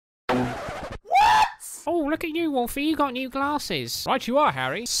Oh, look at you, Wolfy. You got new glasses. Right you are,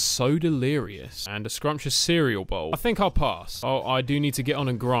 Harry. So delirious. And a scrumptious cereal bowl. I think I'll pass. Oh, I do need to get on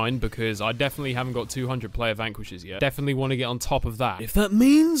and grind because I definitely haven't got 200 player vanquishes yet. Definitely want to get on top of that. If that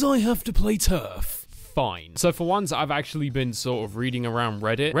means I have to play turf. Fine. So for once, I've actually been sort of reading around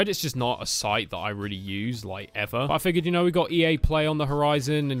Reddit. Reddit's just not a site that I really use, like, ever. But I figured, you know, we got EA Play on the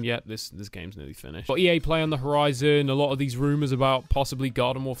horizon, and yet this game's nearly finished. Got EA Play on the horizon, a lot of these rumors about possibly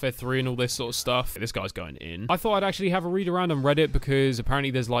Garden Warfare 3 and all this sort of stuff. This guy's going in. I thought I'd actually have a read around on Reddit because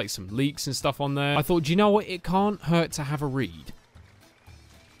apparently there's, like, some leaks and stuff on there. I thought, do you know what? It can't hurt to have a read.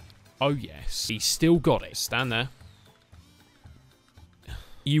 Oh, yes. He's still got it. Stand there.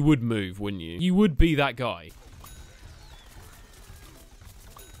 You would move, wouldn't you? You would be that guy.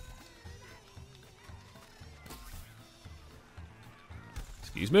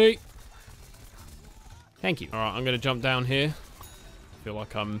 Excuse me. Thank you. All right, I'm going to jump down here. I feel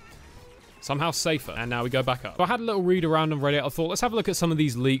like I'm somehow safer. And now we go back up. So I had a little read around on Reddit. I thought, let's have a look at some of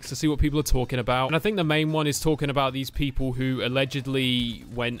these leaks to see what people are talking about. And I think the main one is talking about these people who allegedly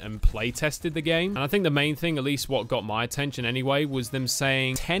went and play tested the game. And I think the main thing, at least what got my attention anyway, was them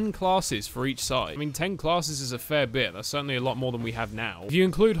saying 10 classes for each side. I mean, 10 classes is a fair bit. That's certainly a lot more than we have now. If you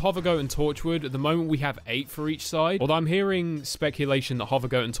include Hovergoat and Torchwood, at the moment we have 8 for each side. Although I'm hearing speculation that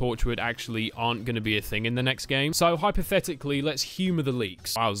Hovergoat and Torchwood actually aren't going to be a thing in the next game. So hypothetically, let's humor the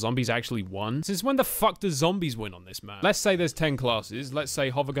leaks. Wow, zombies actually won. Since when the fuck does zombies win on this map? Let's say there's 10 classes. Let's say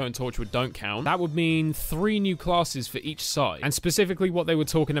Hovergoat and Torchwood don't count. That would mean 3 new classes for each side. And specifically what they were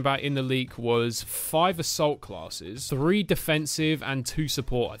talking about in the leak was 5 assault classes, 3 defensive, and 2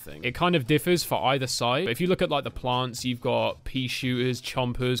 support, I think. It kind of differs for either side. But if you look at like the plants, you've got pea shooters,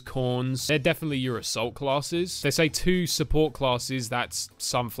 chompers, corns. They're definitely your assault classes. They say 2 support classes, that's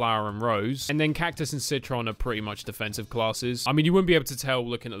sunflower and rose. And then cactus and citron are pretty much defensive classes. I mean, you wouldn't be able to tell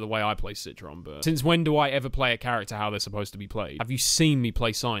looking at the way I play citron. But since when do I ever play a character how they're supposed to be played? Have you seen me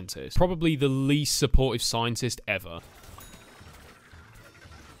play scientist? Probably the least supportive scientist ever.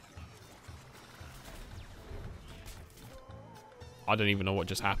 I don't even know what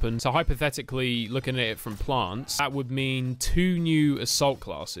just happened. So hypothetically, looking at it from plants, that would mean 2 new assault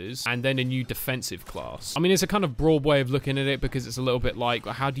classes and then a new defensive class. I mean, it's a kind of broad way of looking at it because it's a little bit like,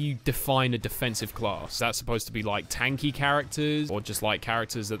 how do you define a defensive class? That's supposed to be like tanky characters or just like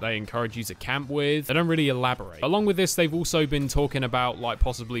characters that they encourage you to camp with. They don't really elaborate. Along with this, they've also been talking about like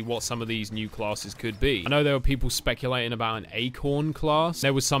possibly what some of these new classes could be. I know there were people speculating about an acorn class.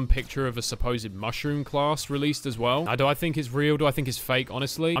 There was some picture of a supposed mushroom class released as well. Now, do I think it's real? Do I think it's fake?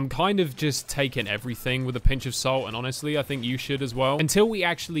 Honestly, I'm kind of just taking everything with a pinch of salt, and honestly I think you should as well. Until we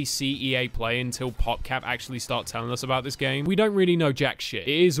actually see EA Play, until PopCap actually start telling us about this game, we don't really know jack shit.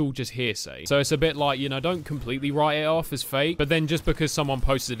 It is all just hearsay. So it's a bit like, you know, don't completely write it off as fake, but then just because someone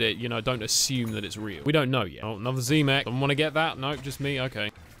posted it, you know, don't assume that it's real. We don't know yet. Oh, another Z-Mech. Someone want to get that? No, just me.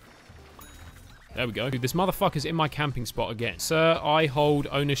 Okay. There we go. Dude, this motherfucker's in my camping spot again. Sir, I hold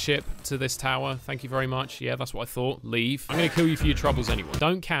ownership to this tower. Thank you very much. Yeah, that's what I thought. Leave. I'm going to kill you for your troubles anyway.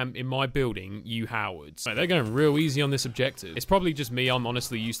 Don't camp in my building, you Howards. Right, they're going real easy on this objective. It's probably just me. I'm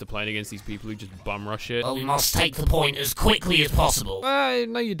honestly used to playing against these people who just bum rush it. Well, we must take the point as quickly as possible.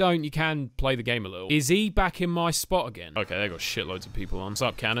 No, you don't. You can play the game a little. Is he back in my spot again? Okay, they got shitloads of people on. What's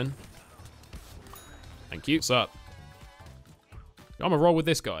up, Cannon? Thank you. What's up? I'm gonna roll with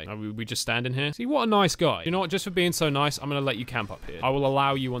this guy. We just standing here. See, what a nice guy. You know what? Just for being so nice, I'm gonna let you camp up here. I will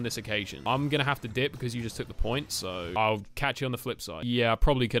allow you on this occasion. I'm gonna have to dip because you just took the point, so I'll catch you on the flip side. Yeah, I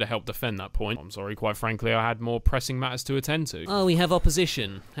probably could have helped defend that point. I'm sorry, quite frankly, I had more pressing matters to attend to. Oh, we have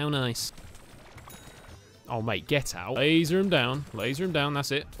opposition. How nice. Oh, mate, get out. Laser him down. Laser him down.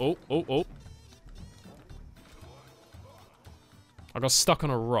 That's it. Oh, oh, oh. I got stuck on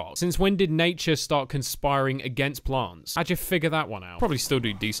a rock. Since when did nature start conspiring against plants? How'd you figure that one out? Probably still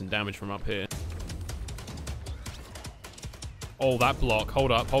do decent damage from up here. Oh, that block.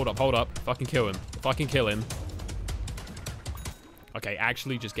 Hold up, hold up, hold up. If I can kill him. If I can kill him. Okay,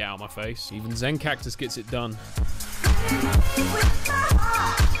 actually just get out of my face. Even Zen Cactus gets it done.